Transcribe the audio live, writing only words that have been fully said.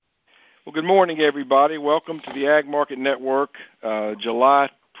Well, good morning, everybody. Welcome to the Ag Market Network, July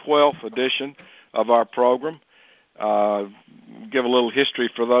 12th edition of our program. Give a little history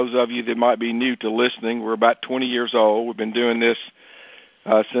for those of you that might be new to listening. We're about 20 years old. We've been doing this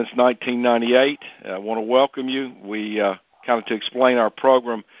since 1998. I want to welcome you. We to explain our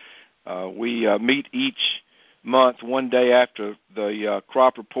program, we meet each month one day after the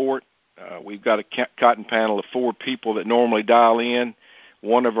crop report. We've got a cotton panel of 4 people that normally dial in.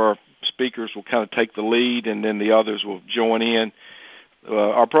 One of our speakers will kind of take the lead, and then the others will join in.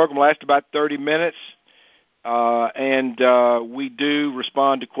 Our program lasts about 30 minutes, and we do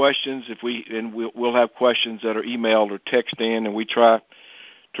respond to questions. We'll have questions that are emailed or text in, and we try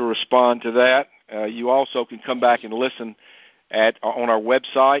to respond to that. You also can come back and listen on our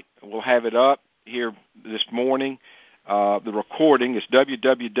website. We'll have it up here this morning. The recording is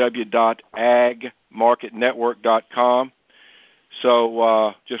www.agmarketnetwork.com.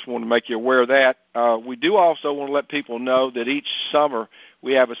 So just want to make you aware of that. We do also want to let people know that each summer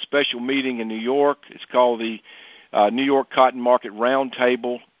we have a special meeting in New York. It's called the New York Cotton Market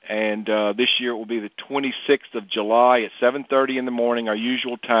Roundtable, and this year it will be the 26th of July at 7:30 in the morning, our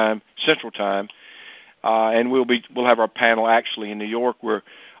usual time, Central Time, and we'll have our panel actually in New York where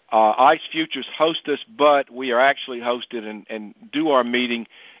ICE Futures host us, but we are actually hosted and do our meeting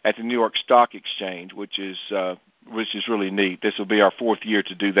at the New York Stock Exchange, which is really neat. This will be our 4th year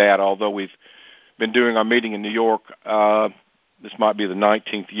to do that, although we've been doing our meeting in New York. This might be the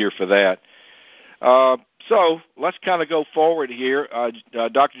 19th year for that. So let's kind of go forward here.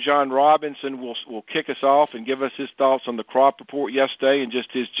 Dr. John Robinson will kick us off and give us his thoughts on the crop report yesterday and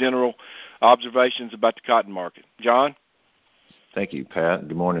just his general observations about the cotton market. John? Thank you, Pat.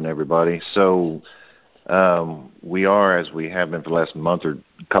 Good morning, everybody. So we are, as we have been for the last month or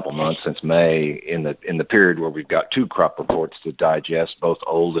couple months since May, in the period where we've got 2 crop reports to digest, both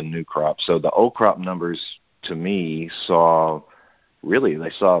old and new crops. So the old crop numbers, to me, saw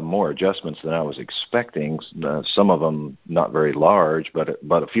more adjustments than I was expecting. Some of them not very large, but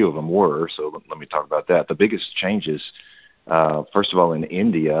a few of them were. So let me talk about that. The biggest changes, first of all, in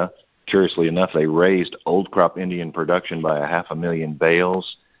India, curiously enough, they raised old crop Indian production by 500,000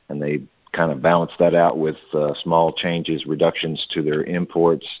 bales, and they kind of balanced that out with small changes, reductions to their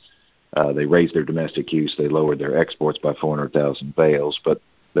imports. They raised their domestic use. They lowered their exports by 400,000 bales, but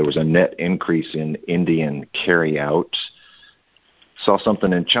there was a net increase in Indian carryout. Saw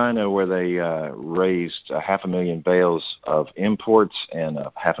something in China where they raised 500,000 bales of imports and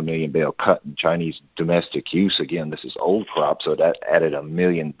 500,000 bale cut in Chinese domestic use. Again, this is old crop, so that added 1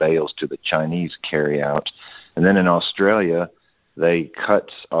 million bales to the Chinese carryout. And then in Australia, they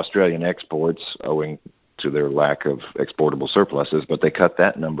cut Australian exports owing to their lack of exportable surpluses, but they cut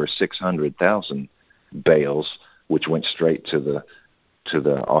that number 600,000 bales, which went straight to the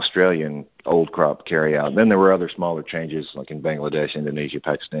Australian old crop carryout. Then there were other smaller changes, like in Bangladesh, Indonesia,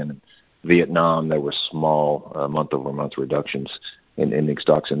 Pakistan, and Vietnam. There were small month-over-month reductions in ending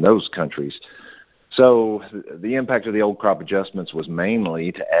stocks in those countries. So the impact of the old crop adjustments was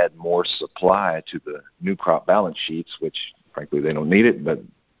mainly to add more supply to the new crop balance sheets, which frankly they don't need it, but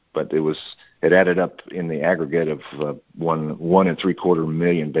it added up in the aggregate of 1.75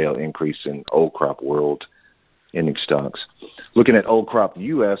 million bale increase in old crop world ending stocks. Looking at old crop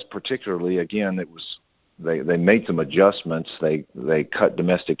U.S. particularly, again, they made some adjustments. They cut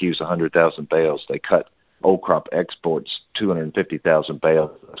domestic use 100,000 bales. They cut old crop exports 250,000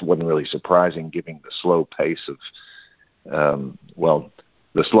 bales. That wasn't really surprising, given the slow pace of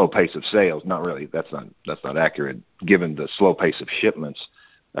the slow pace of sales. Not really. That's not accurate. Given the slow pace of shipments,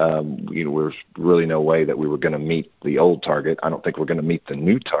 there's really no way that we were going to meet the old target. I don't think we're going to meet the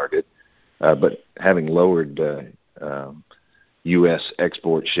new target. But having lowered U.S.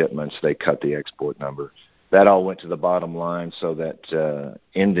 export shipments, they cut the export number. That all went to the bottom line, so that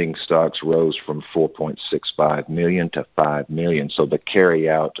ending stocks rose from 4.65 million to 5 million. So the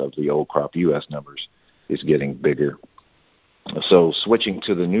carry-out of the old crop U.S. numbers is getting bigger. So switching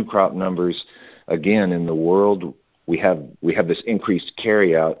to the new crop numbers, again, in the world, we have this increased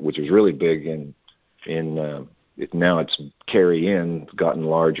carry-out, which is really big now it's carry-in gotten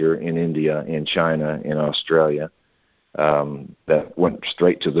larger in India, in China, in Australia. That went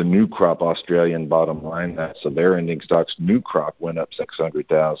straight to the new crop Australian bottom line. So their ending stocks new crop went up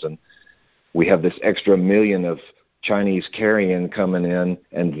 600,000. We have this extra million of Chinese carry-in coming in,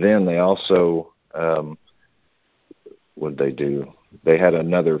 and then they also, what did they do? They had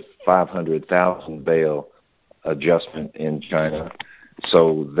another 500,000 bale adjustment in China.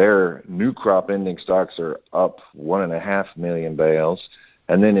 So their new crop ending stocks are up 1.5 million bales.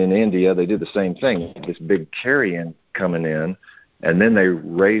 And then in India, they did the same thing. This big carry-in coming in, And then they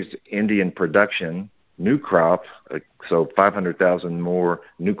raised Indian production, new crop, so 500,000 more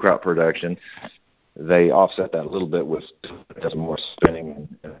new crop production. They offset that a little bit with more spending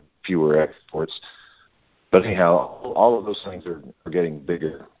and fewer exports. But anyhow, all of those things are getting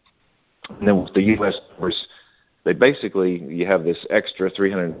bigger. And then with the U.S. numbers, they basically, you have this extra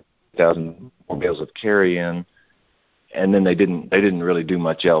 300,000 more bales of carry-in, and then they didn't really do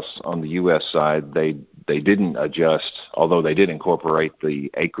much else on the U.S. side. They didn't adjust, although they did incorporate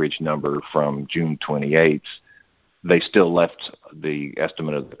the acreage number from June 28th. They still left the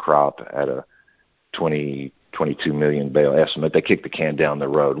estimate of the crop at a 22 million bale estimate. They kicked the can down the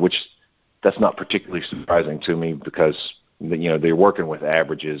road, which that's not particularly surprising to me because they're working with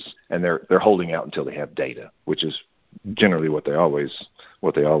averages and they're holding out until they have data, which is generally what they always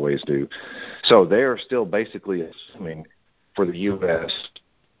do. So they are still basically assuming for the U.S.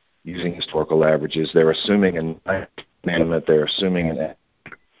 using historical averages, they're assuming an estimate, they're assuming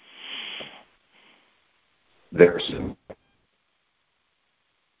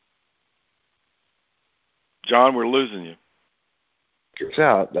John, we're losing you.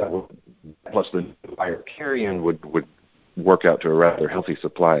 Out that would, plus the higher carry-in would work out to a rather healthy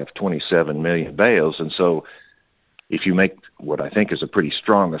supply of 27 million bales. And so if you make what I think is a pretty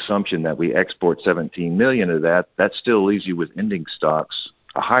strong assumption that we export 17 million of that still leaves you with ending stocks,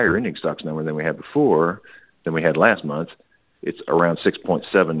 a higher ending stocks number than we had before, than we had last month. It's around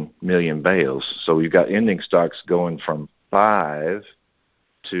 6.7 million bales. So you've got ending stocks going from 5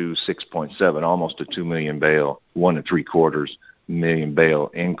 to 6.7, almost a 2 million bale, 1 3/4 million bale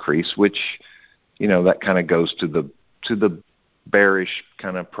increase, which, that kind of goes to the bearish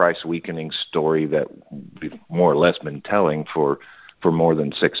kind of price weakening story that we've more or less been telling for more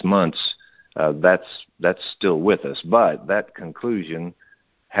than 6 months. That's still with us, but that conclusion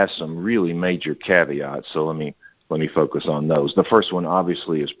has some really major caveats. So let me focus on those. The first one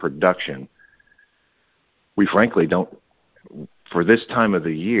obviously is production. We frankly don't. For this time of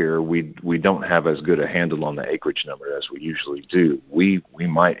the year, we don't have as good a handle on the acreage number as we usually do. We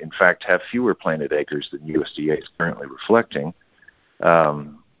might, in fact, have fewer planted acres than USDA is currently reflecting.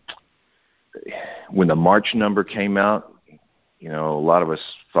 When the March number came out, a lot of us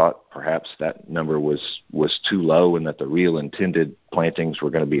thought perhaps that number was too low and that the real intended plantings were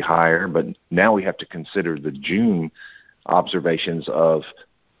going to be higher. But now we have to consider the June observations of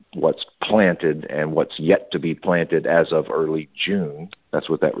what's planted and what's yet to be planted as of early June. That's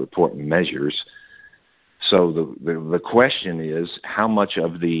what that report measures. So the question is, how much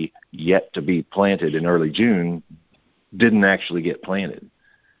of the yet to be planted in early June didn't actually get planted?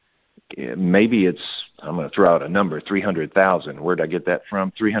 Maybe I'm going to throw out a number, 300,000. Where did I get that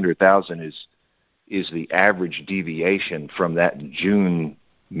from? 300,000 is the average deviation from that June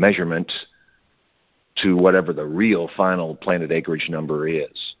measurement to whatever the real final planted acreage number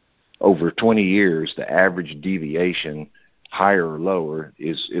is. Over 20 years, the average deviation, higher or lower,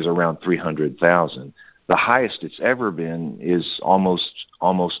 is around 300,000. The highest it's ever been is almost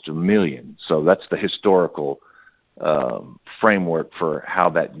 1 million. So that's the historical framework for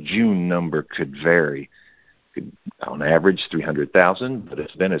how that June number could vary. On average, 300,000, but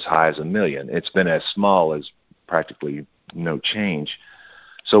it's been as high as 1 million. It's been as small as practically no change.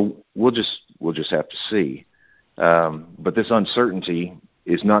 So we'll just have to see. But this uncertainty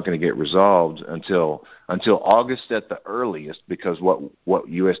is not going to get resolved until August at the earliest, because what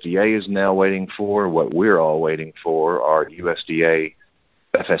USDA is now waiting for, what we're all waiting for, are USDA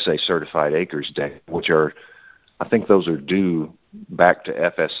FSA certified acres data, which are, I think those are due back to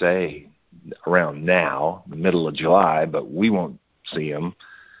FSA around now, the middle of July, but we won't see them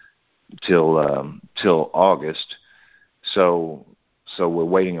till August. So we're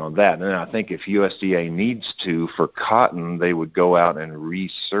waiting on that. And I think if USDA needs to, for cotton, they would go out and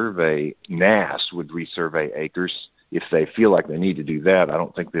resurvey, NASS would resurvey acres if they feel like they need to do that. I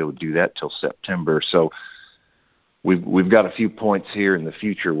don't think they would do that till September. So we've got a few points here in the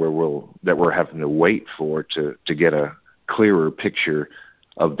future where we're having to wait for to get a clearer picture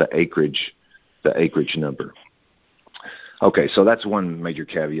of the acreage number. Okay, so that's one major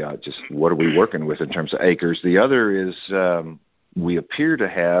caveat, just what are we working with in terms of acres. The other is we appear to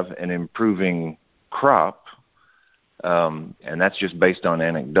have an improving crop, and that's just based on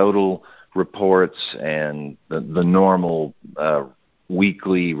anecdotal reports and the normal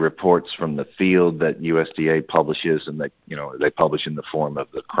weekly reports from the field that USDA publishes, and that they publish in the form of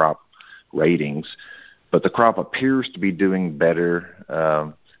the crop ratings. But the crop appears to be doing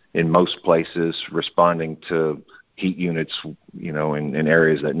better in most places, responding to heat units, in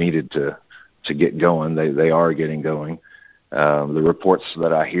areas that needed to get going. They are getting going. The reports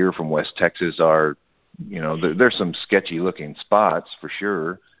that I hear from West Texas are there's some sketchy looking spots for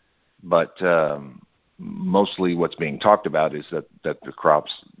sure, but mostly what's being talked about is that the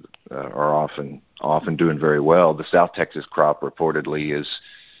crops are often doing very well. The South Texas crop reportedly is,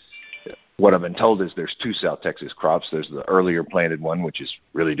 what I've been told is there's two South Texas crops. There's the earlier planted one, which is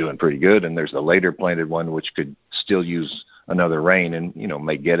really doing pretty good, and there's the later planted one, which could still use another rain and,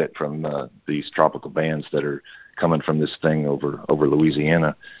 may get it from these tropical bands that are coming from this thing over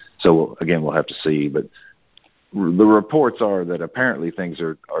Louisiana. So, again, we'll have to see. But the reports are that apparently things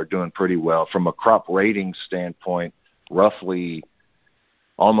are doing pretty well. From a crop rating standpoint, roughly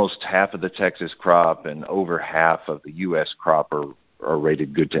almost half of the Texas crop and over half of the U.S. crop are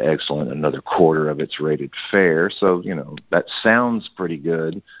rated good to excellent. Another quarter of it's rated fair. So, that sounds pretty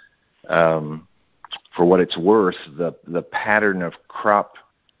good. For what it's worth, the pattern of crop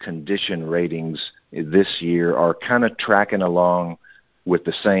condition ratings this year are kind of tracking along with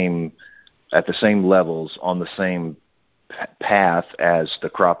at the same levels on the same path as the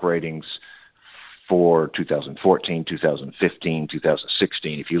crop ratings for 2014, 2015,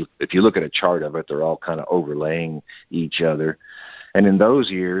 2016. If you look at a chart of it, they're all kind of overlaying each other. And in those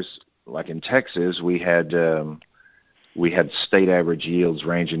years, like in Texas, we had state average yields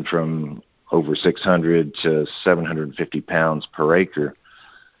ranging from over 600 to 750 pounds per acre.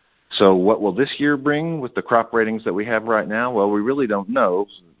 So what will this year bring with the crop ratings that we have right now? Well, we really don't know.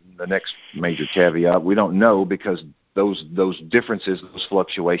 The next major caveat, we don't know because those differences, those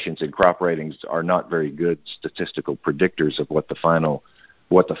fluctuations in crop ratings are not very good statistical predictors of what the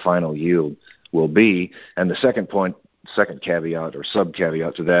final yield will be. And the second caveat or sub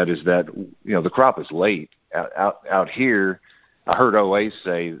caveat to that is that the crop is late out here. I heard OA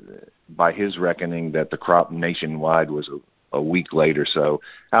say by his reckoning that the crop nationwide was a week late or so.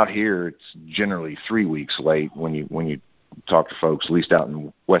 Out here, it's generally 3 weeks late. When you talk to folks, at least out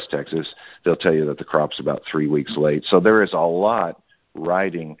in West Texas, they'll tell you that the crop's about 3 weeks late. So there is a lot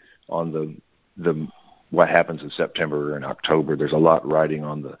riding on the what happens in September and October. There's a lot riding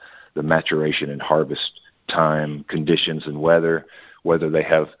on the maturation and harvest time, conditions and weather, whether they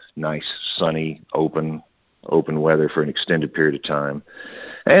have nice, sunny, open weather for an extended period of time.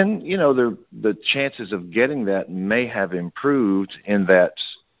 And, the chances of getting that may have improved in that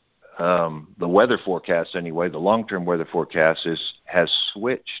the weather forecast anyway, the long-term weather forecast has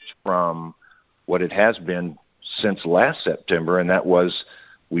switched from what it has been since last September, and that was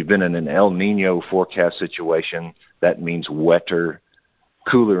we've been in an El Nino forecast situation. That means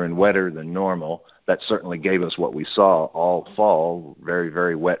cooler and wetter than normal. That certainly gave us what we saw all fall, very,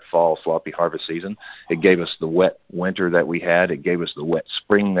 very wet fall, sloppy harvest season. It gave us the wet winter that we had. It gave us the wet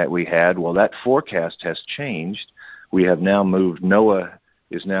spring that we had. Well, that forecast has changed. We have now moved. NOAA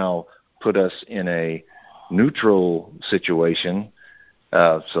is now put us in a neutral situation.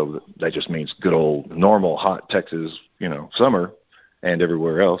 So that just means good old normal hot Texas, summer and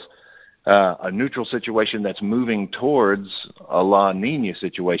everywhere else. A neutral situation that's moving towards a La Nina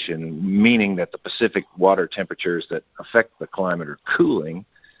situation, meaning that the Pacific water temperatures that affect the climate are cooling.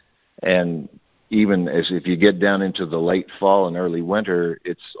 And even as if you get down into the late fall and early winter,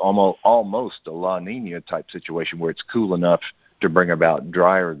 it's almost a La Nina type situation where it's cool enough to bring about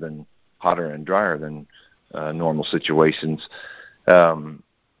hotter and drier than normal situations.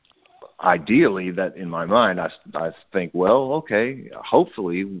 Ideally, that in my mind, I think, well, okay,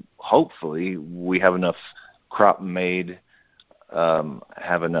 hopefully we have enough crop made,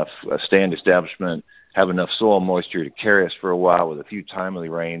 have enough stand establishment, have enough soil moisture to carry us for a while with a few timely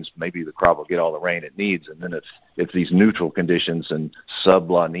rains. Maybe the crop will get all the rain it needs, and then if these neutral conditions and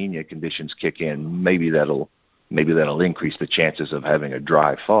sub-La Nina conditions kick in, maybe that'll increase the chances of having a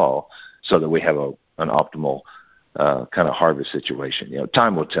dry fall, so that we have an optimal kind of harvest situation.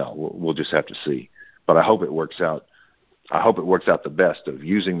 Time will tell. We'll just have to see. But I hope it works out. I hope it works out the best of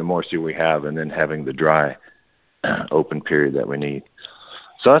using the moisture we have and then having the dry, open period that we need.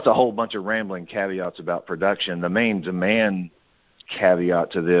 So that's a whole bunch of rambling caveats about production. The main demand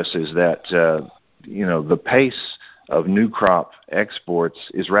caveat to this is that the pace of new crop exports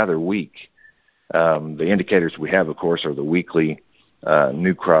is rather weak. The indicators we have, of course, are the weekly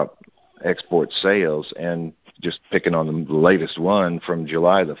new crop export sales, and just picking on the latest one from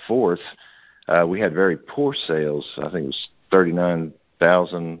July the 4th, we had very poor sales. I think it was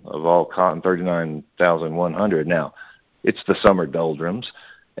 39,000 of all cotton, 39,100. Now, it's the summer doldrums,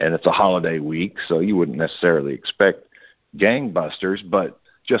 and it's a holiday week, so you wouldn't necessarily expect gangbusters, but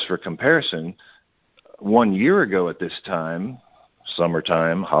just for comparison, 1 year ago at this time,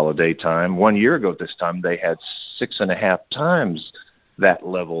 summertime, holiday time, 1 year ago at this time, they had 6.5 times that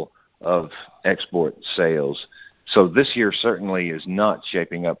level of export sales. So this year certainly is not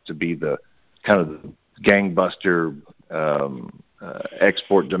shaping up to be the kind of gangbuster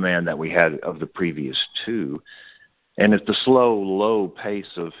export demand that we had of the previous two. And if the slow, low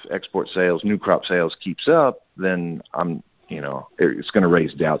pace of export sales, new crop sales keeps up, then it's going to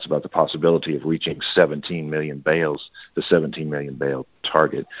raise doubts about the possibility of reaching 17 million bales, the 17 million bale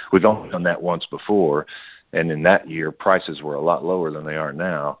target. We've only done that once before, and in that year, prices were a lot lower than they are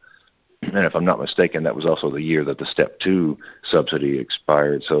now. And if I'm not mistaken, that was also the year that the Step 2 subsidy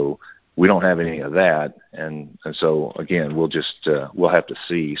expired. So we don't have any of that, and so again, we'll have to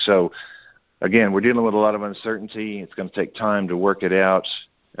see. So again, we're dealing with a lot of uncertainty. It's going to take time to work it out.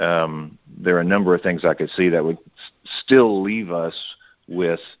 There are a number of things I could see that would still leave us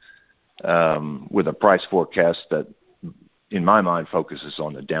with a price forecast that, in my mind, focuses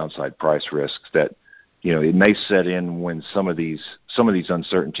on the downside price risks. That it may set in when some of these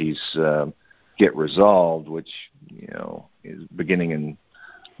uncertainties get resolved, which is beginning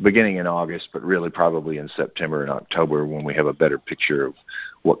in August, but really probably in September and October when we have a better picture of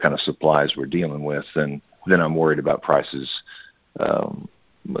what kind of supplies we're dealing with. Then I'm worried about prices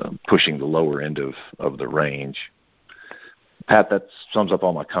pushing the lower end of the range. Pat, that sums up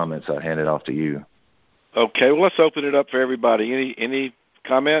all my comments. I'll hand it off to you. Okay, well, let's open it up for everybody. Any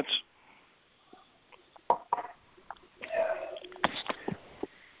comments?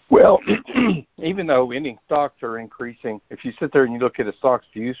 Well, even though ending stocks are increasing, if you sit there and you look at a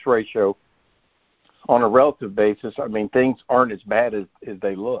stocks-to-use ratio on a relative basis, I mean, things aren't as bad as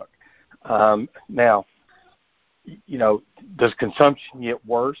they look. Now, does consumption get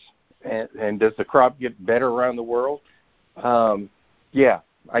worse, and does the crop get better around the world? Yeah,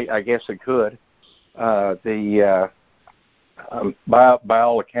 I guess it could. By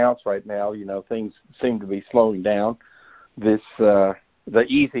all accounts right now, things seem to be slowing down. The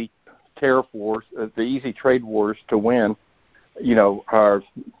easy tariff wars, the easy trade wars to win, are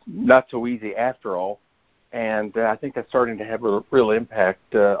not so easy after all. And I think that's starting to have a real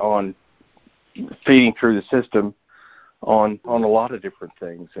impact on feeding through the system on a lot of different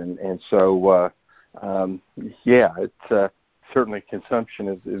things. And so, it's certainly consumption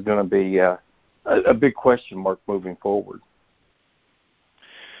is going to be a big question mark moving forward.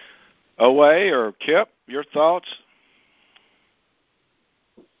 OA or Kip, your thoughts?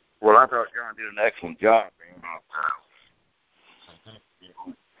 Well, I thought John did an excellent job.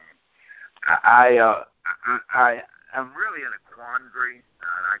 I'm really in a quandary.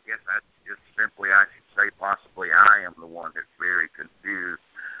 I guess that's just simply, I should say, possibly I am the one that's very confused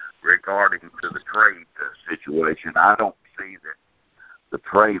regarding to the trade situation. I don't see that the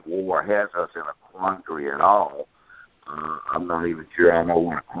trade war has us in a quandary at all. I'm not even sure I know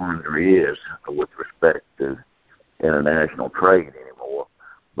what a quandary is with respect to international trade anymore.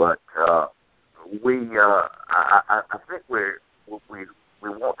 But I think we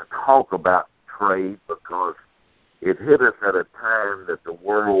want to talk about trade because it hit us at a time that the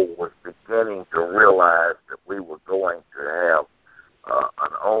world was beginning to realize that we were going to have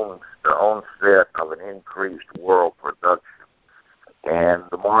the onset of an increased world production. And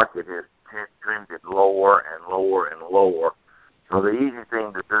the market has trended lower and lower and lower. So the easy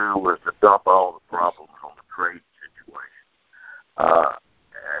thing to do was to dump all the problems on the trade situation.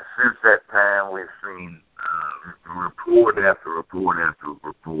 Since that time, we've seen report after report after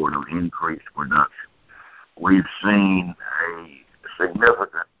report of increased production. We've seen a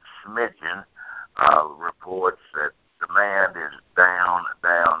significant smidgen of reports that demand is down,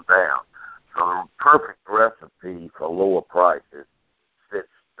 down, down. So the perfect recipe for lower prices sits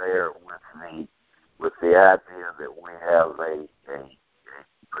there with the idea that we have a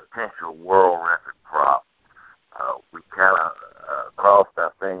potential world record crop. We kind of crossed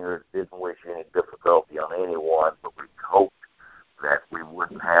our fingers, didn't wish any difficulty on anyone, but we hoped that we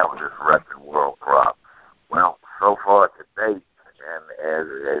wouldn't have this record world crop. Well, so far to date, and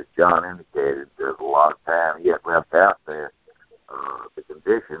as John indicated, there's a lot of time yet left out there. The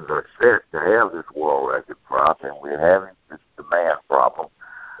conditions are set to have this world record crop, and we're having this demand problem.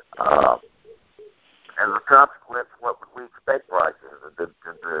 As a consequence, what would we expect prices?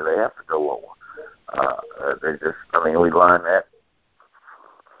 They have to go lower. We learned that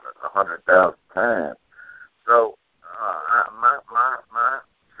 100,000 times. So my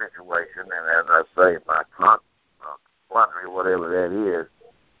situation, and as I say, my quandary, whatever that is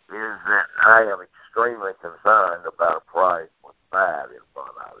that I am extremely concerned about a price with 5 in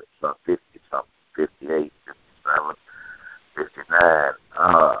front of it, some 50 something, 58, 57, 59.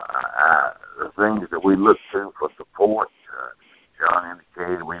 The things that we look to for support, John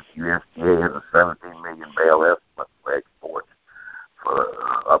indicated, USDA has a 17 million bale estimate for exports for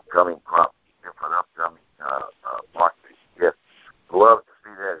upcoming crop, for the upcoming market. Yes, love to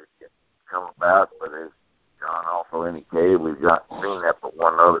see that come about, but as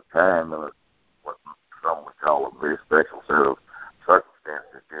a time in what some would call a very special set of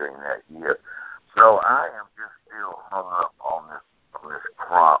circumstances during that year. So I am just still hung up on this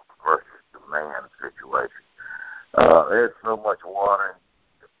crop versus demand situation. There's so much water.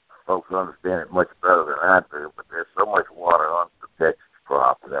 Folks understand it much better than I do, but there's so much water on the Texas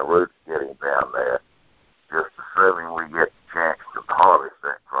crop, and that root's getting down there. Just assuming we get the chance to harvest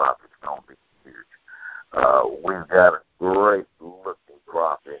that crop, it's going to be huge. We've got a great looking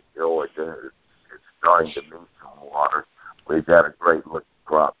crop in Georgia. It's starting to need some water. We've got a great looking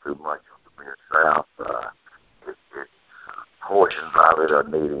crop through much of the Mid-South. Portions of it are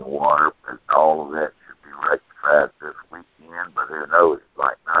needing water, and all of that should be rectified this weekend, but who knows, it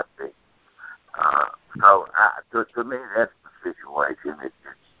might not be. To me, that's the situation. It's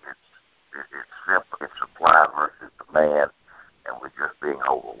simple. It's supply versus demand, and we're just being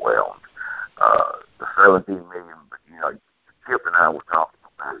overwhelmed. The 17 million, but Kip and I were talking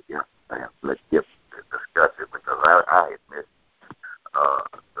about it yesterday. Let Kip discuss it because I admit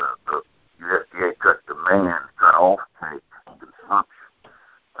the USDA cut demand, cut offtake consumption.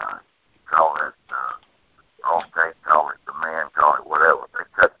 Call it offtake, call it demand, call it whatever. They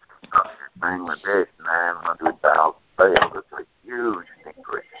cut consumption in Bangladesh 900,000 bales. It's a huge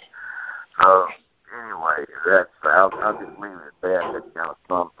increase. So anyway, I'll just leave it at that. That kind of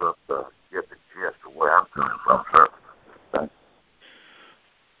sums up the Kip and gist of where I'm coming from, sir. Thanks.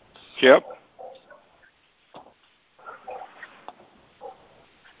 Kip?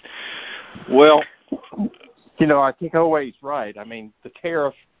 Well, I think Owei's right. I mean, the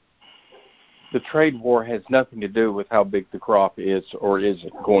trade war has nothing to do with how big the crop is or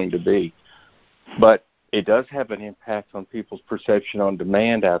isn't going to be. But it does have an impact on people's perception on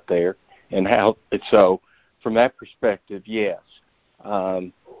demand out there and how it's so. From that perspective, yes.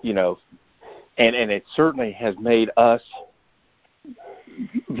 And it certainly has made us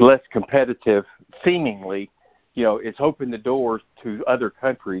less competitive, seemingly. It's opened the doors to other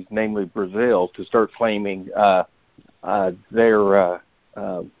countries, namely Brazil, to start claiming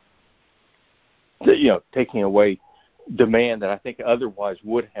taking away demand that I think otherwise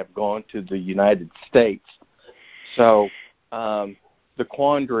would have gone to the United States. So the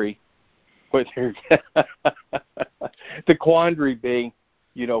quandary, being,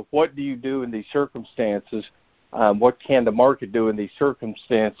 what do you do in these circumstances? What can the market do in these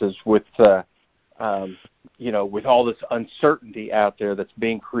circumstances with all this uncertainty out there that's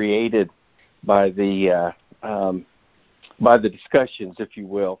being created by the discussions, if you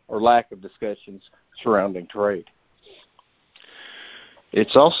will, or lack of discussions surrounding trade.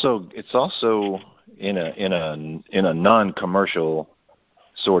 It's also in a non-commercial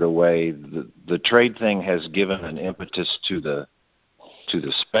sort of way. The trade thing has given an impetus to the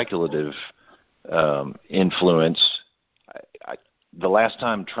speculative influence. The last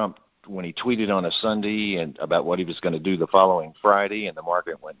time Trump, when he tweeted on a Sunday and about what he was going to do the following Friday, and the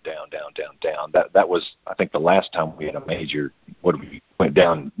market went down. That was, I think, the last time we had a major. We went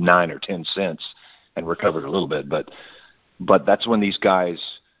down 9 or 10 cents and recovered a little bit, but that's when these guys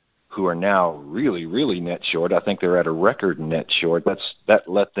who are now really, really net short. I think they're at a record net short. That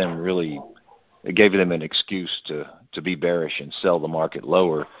let them really. It gave them an excuse to be bearish and sell the market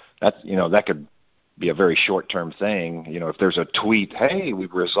lower. That could be a very short-term thing. If there's a tweet, hey,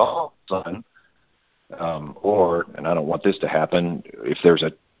 we've resolved something, and I don't want this to happen.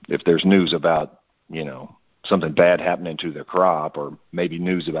 If there's news about something bad happening to the crop, or maybe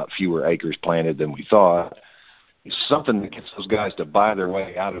news about fewer acres planted than we thought, something that gets those guys to buy their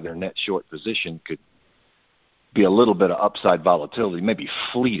way out of their net short position could be a little bit of upside volatility, maybe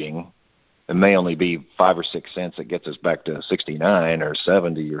fleeting. It may only be 5 or 6 cents that gets us back to 69 or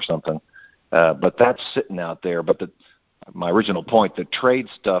 70 or something. But that's sitting out there. But my original point, the trade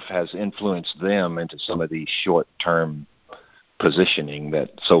stuff has influenced them into some of these short-term positioning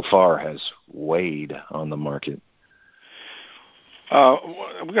that so far has weighed on the market.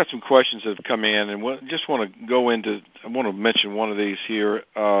 We've got some questions that have come in, and I want to mention one of these here,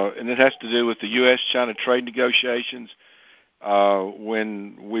 and it has to do with the U.S.-China trade negotiations.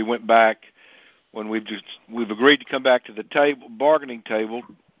 When we went back, when we've agreed to come back to the bargaining table,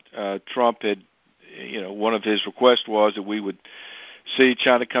 Trump had, one of his requests was that we would see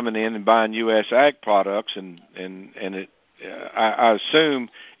China coming in and buying U.S. ag products, and I assume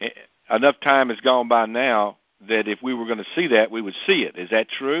enough time has gone by now that if we were going to see that, we would see it. Is that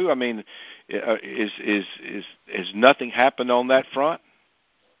true? I mean, has nothing happened on that front?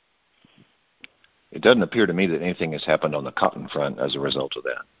 It doesn't appear to me that anything has happened on the cotton front as a result of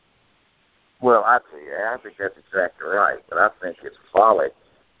that. Well, I think that's exactly right, but I think it's folly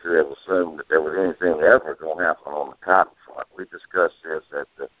to have assumed that there was anything ever going to happen on the cotton front. We discussed this at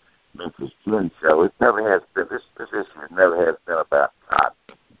the Memphis Gin Show. It never has been, this issue never has been about cotton.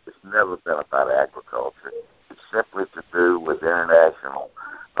 It's never been about agriculture. It's simply to do with international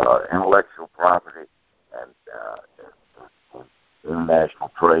intellectual property and international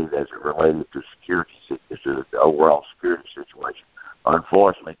trade as it related to security, to the overall security situation.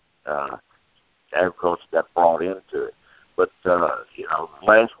 Unfortunately, agriculture got brought into it. But,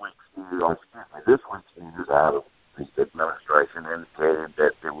 last week's news, or excuse me, this week's news out of the administration indicated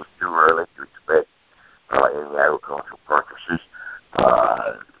that it was too early to expect any agricultural purchases.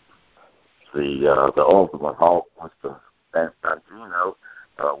 The ultimate halt, Mr. Bongino,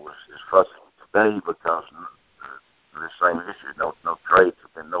 is fussing today because the same issue, no trades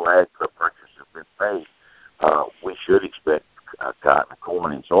have been, no ag purchases have been made. We should expect cotton,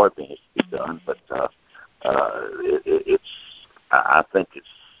 corn, and soybeans to be done, but I think it's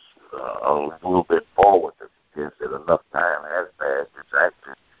a little bit forward to suggest that enough time has passed. It's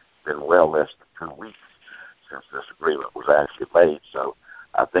actually been well less than 2 weeks since this agreement was actually made, so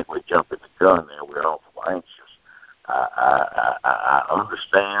I think we're jumping the gun there. We're awful anxious. I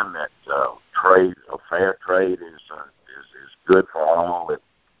understand that trade, fair trade, is good for all. It's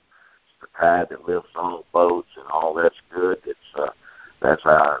the tide that lifts all boats, and all that's good. That's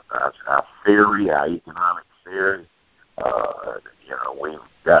our theory, our economic theory. We've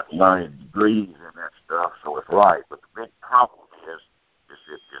got learned degrees in that stuff, so it's right. But the big problem is that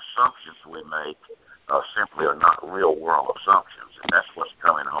the assumptions we make simply are not real world assumptions, and that's what's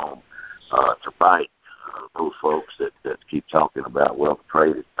coming home to bite those folks that keep talking about, well,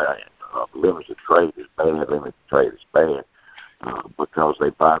 trade is bad, limited trade is bad, limited trade is bad, because they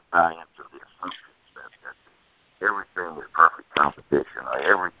buy into the assumptions that everything is perfect competition, or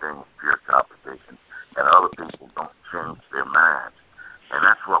everything is pure competition, and other people don't change their minds. And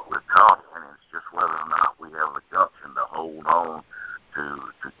that's what we're caught in. It's just whether or not we have the gumption to hold on to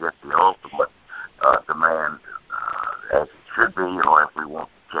get the ultimate demand as it should be, or if we want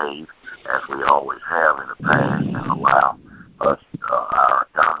to cave, as we always have in the past, and allow us, our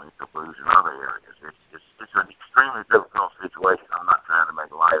economy to lose in other areas. It's an extremely difficult situation. I'm not trying to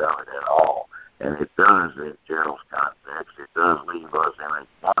make light of it at all. And it does, in Gerald's context, it does leave us in a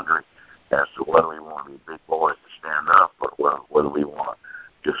wondering as to whether we want to be big boys to stand up, or whether we want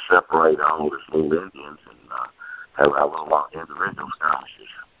to just separate all these little Indians and have our little individual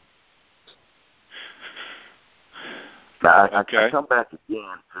skirmishes. Now, I come back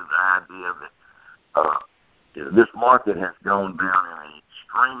again to the idea that this market has gone down in an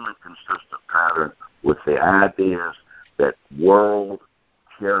extremely consistent pattern with the ideas that world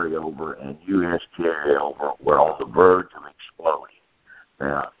carryover and U.S. carryover were on the verge of exploding.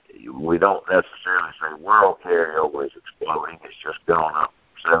 Now, we don't necessarily say world carryover is exploding. It's just gone up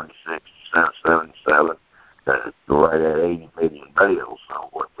 76, 77, right at 80 million bales. So,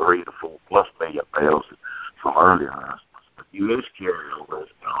 3 to 4 plus million bales from earlier estimates. But U.S. carryover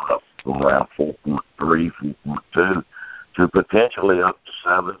has gone up from around 4.3, 4.2 to potentially up to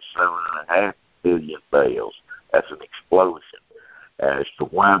 7.5 billion bales. That's an explosion. As to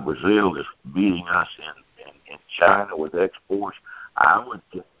why Brazil is beating us in China with exports, I would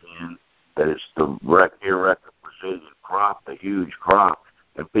contend that it's the irregular Brazilian crop, the huge crop,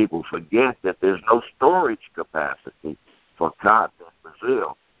 and people forget that there's no storage capacity for cotton in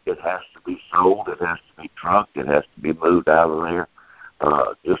Brazil. It has to be sold, it has to be trucked, it has to be moved out of there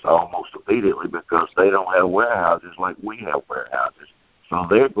just almost immediately, because they don't have warehouses like we have warehouses. So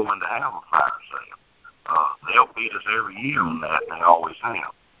they're going to have a fire sale. They'll beat us every year on that, and they always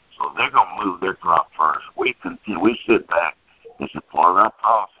have. So they're going to move their crop first. We sit back. It's a part of our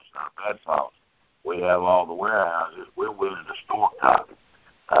policy. It's not a bad policy. We have all the warehouses. We're willing to store cotton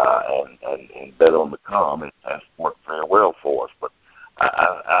and bet on the come. It has worked very well for us. But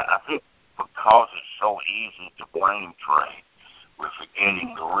I think because it's so easy to blame trade, we're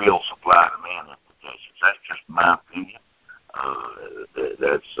forgetting the real supply-demand implications. That's just my opinion. I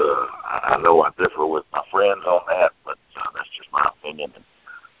know I differ with my friends on that, but that's just my opinion. And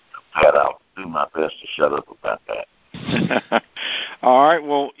Pat, I'll do my best to shut up about that. All right.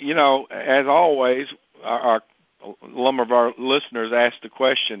 Well, as always, some of our listeners ask the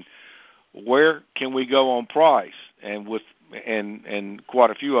question, where can we go on price? And quite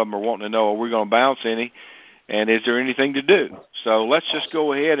a few of them are wanting to know, are we going to bounce any? And is there anything to do? So let's just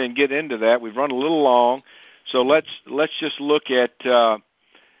go ahead and get into that. We've run a little long. So let's just look at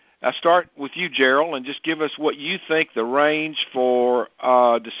I'll start with you, Gerald, and just give us what you think the range for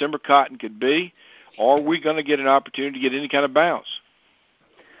December cotton could be. Are we going to get an opportunity to get any kind of bounce?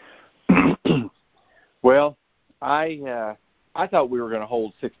 Well, I I thought we were going to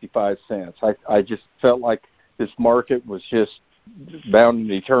hold 65 cents. I just felt like this market was just bound and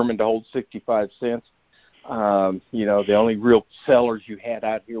determined to hold 65 cents. The only real sellers you had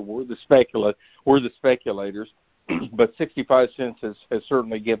out here were the speculators, but 65 cents has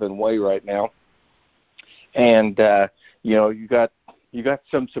certainly given way right now. And you got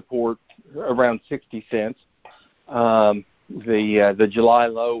some support around 60 cents. The July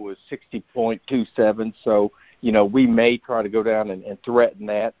low was 60.27, so we may try to go down and threaten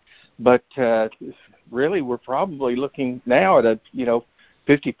that. But really, we're probably looking now at a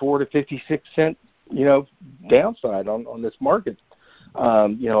 54 to 56 cent downside on this market.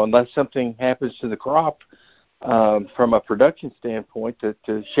 Unless something happens to the crop from a production standpoint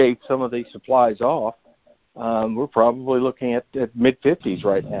to shave some of these supplies off, we're probably looking at mid-50s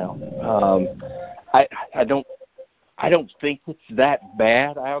right now. I don't think it's that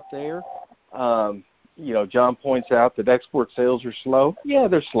bad out there. John points out that export sales are slow. Yeah,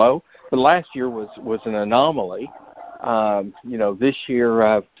 they're slow, but last year was an anomaly. This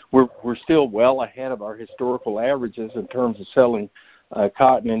year we're still well ahead of our historical averages in terms of selling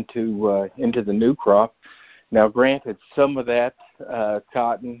cotton into the new crop. Now, granted, some of that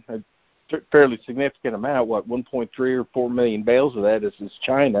cotton, a fairly significant amount, 1.3 or 4 million bales of that is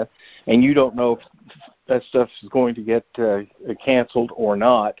China, and you don't know if that stuff is going to get canceled or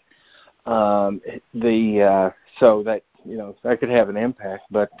not. So that that could have an impact,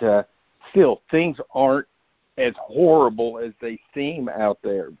 but still, things aren't as horrible as they seem out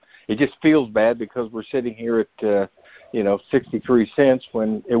there. It just feels bad because we're sitting here at 63 cents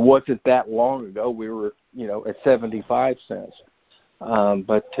when it wasn't that long ago we were at 75 cents.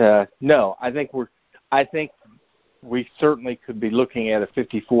 No, I think we certainly could be looking at a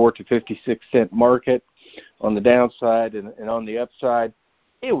 54 to 56 cent market on the downside, and on the upside,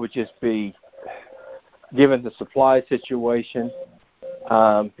 it would just be, given the supply situation,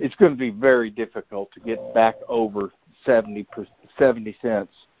 it's going to be very difficult to get back over 70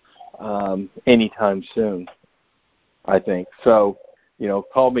 cents anytime soon, I think. So,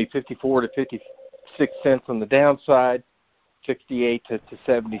 call me 54 to 56 cents on the downside, 68 to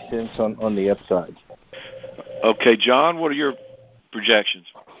 70 cents on the upside. Okay, John, what are your projections?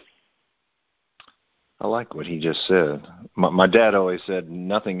 I like what he just said. My dad always said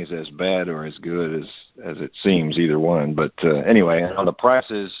nothing is as bad or as good as it seems, either one. But anyway, on the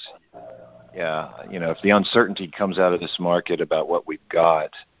prices, yeah, if the uncertainty comes out of this market about what we've got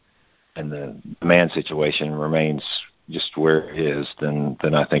and the demand situation remains just where it is, then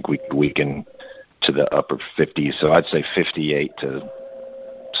I think we weaken to the upper 50s. So I'd say 58 to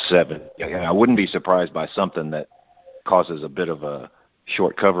 7. I wouldn't be surprised by something that causes a bit of a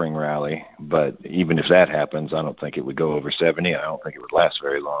short covering rally, but even if that happens, I don't think it would go over 70. I don't think it would last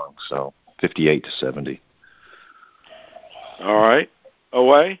very long. So 58 to 70. All right.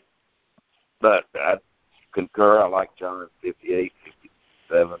 Away? But I concur. I like John 58,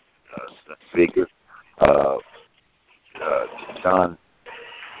 57 figure. John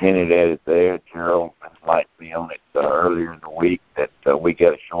hinted at it there. Gerald might be on it earlier in the week that we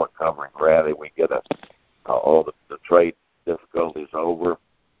get a short covering rally. We get all the trade difficulties over.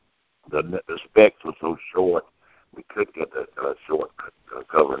 The specs were so short, we could get a short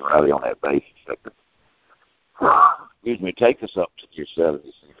covering rally on that basis that could, take us up to your 70s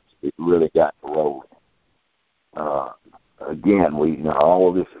if it really got rolling. Again, all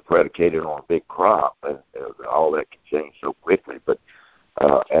of this is predicated on a big crop, and all that can change so quickly. But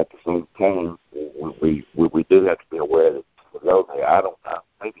at the same time, we do have to be aware that to go there, I don't know,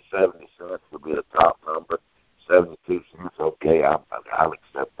 maybe 70 cents would be the top number. 72 cents, okay, I'll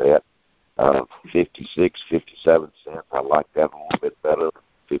accept that. 56, 57 cents, I like that a little bit better than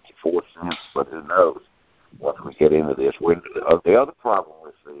 54 cents, but who knows once we get into this. The other problem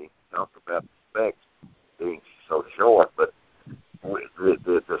we see, talked about the specs being so short, but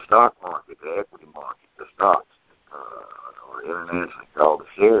the stock market, the equity market, the stocks, or internationally called the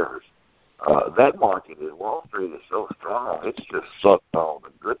shares, that market in Wall Street is so strong, it's just sucked all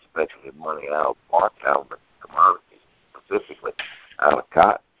the good speculative money out of the commodities, specifically out of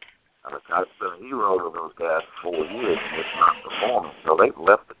cotton. Cotton's been a hero to those guys for 4 years, and it's not performing, so they've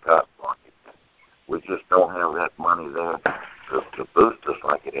left the cotton market. We just don't have that money there to boost us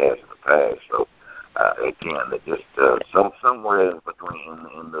like it has in the past. So, again, it just somewhere in between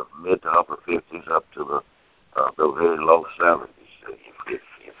in the mid to upper 50s up to the very low 70s,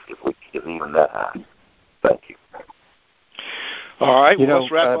 if we get even that high. Thank you. All right,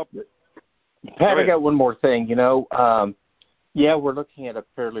 let's wrap up. Pat, I got one more thing. Yeah, we're looking at a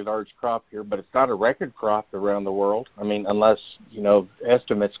fairly large crop here, but it's not a record crop around the world. I mean, unless,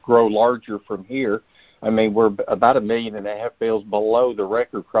 estimates grow larger from here. I mean, we're about 1.5 million bales below the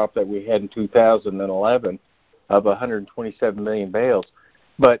record crop that we had in 2011 of 127 million bales.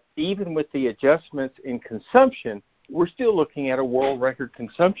 But even with the adjustments in consumption, we're still looking at a world record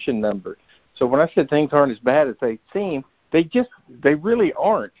consumption number. So when I said things aren't as bad as they seem, they really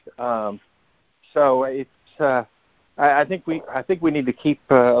aren't. So it's I think we need to keep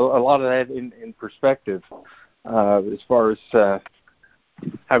a lot of that in perspective as far as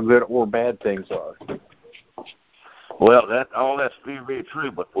how good or bad things are. Well, all that's very, very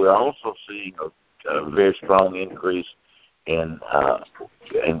true, but we're also seeing a very strong increase in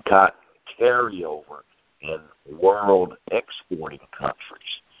cotton carryover in world exporting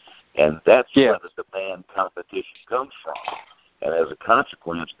countries. And that's where the demand competition comes from. And as a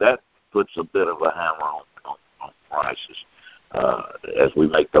consequence, that puts a bit of a hammer on prices as we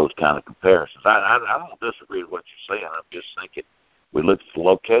make those kind of comparisons. I don't disagree with what you're saying. I'm just thinking we look at the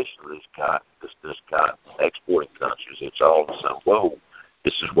location of this cotton exporting countries. It's all the same. Whoa,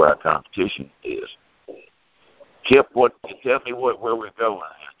 this is where our competition is. Kip, tell me where we're going.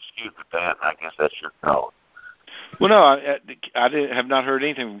 Excuse me, Pat. I guess that's your call. Well, no, I have not heard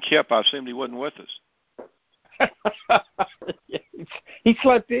anything from Kip. I assumed he wasn't with us. He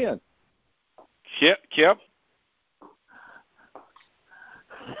slept in. Kip?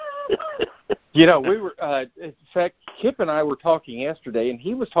 We were, in fact, Kip and I were talking yesterday, and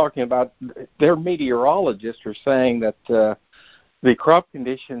he was talking about their meteorologists are saying that the crop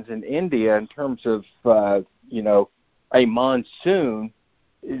conditions in India, in terms of, a monsoon,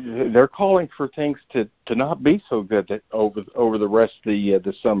 they're calling for things to not be so good over the rest of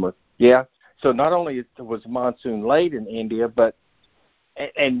the summer. Yeah. So not only was monsoon late in India,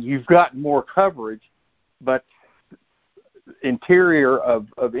 and you've got more coverage, but interior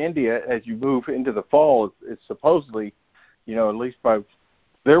of India, as you move into the fall, it's supposedly, at least by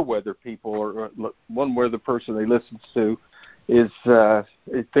their weather people or one weather person they listen to, is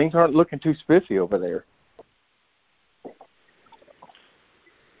things aren't looking too spiffy over there.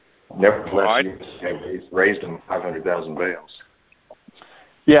 Nevertheless, he's raised them 500,000 bales.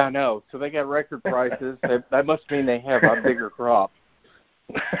 Yeah, I know. So they got record prices. That must mean they have a bigger crop.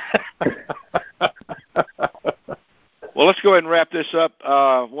 Well, let's go ahead and wrap this up.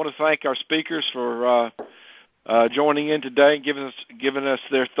 I want to thank our speakers for joining in today and giving us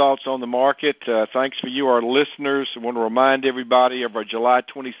their thoughts on the market. Thanks for you, our listeners. I want to remind everybody of our July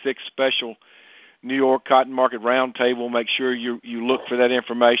 26th special New York Cotton Market Roundtable. Make sure you look for that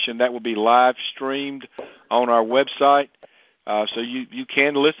information. That will be live streamed on our website. So you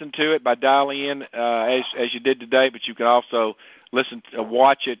can listen to it by dialing in as you did today, but you can also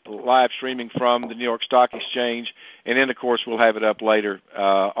watch it live streaming from the New York Stock Exchange, and then, of course, we'll have it up later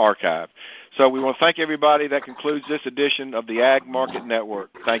archived. So we want to thank everybody. That concludes this edition of the Ag Market Network.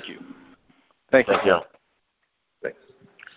 Thank you. Thank you.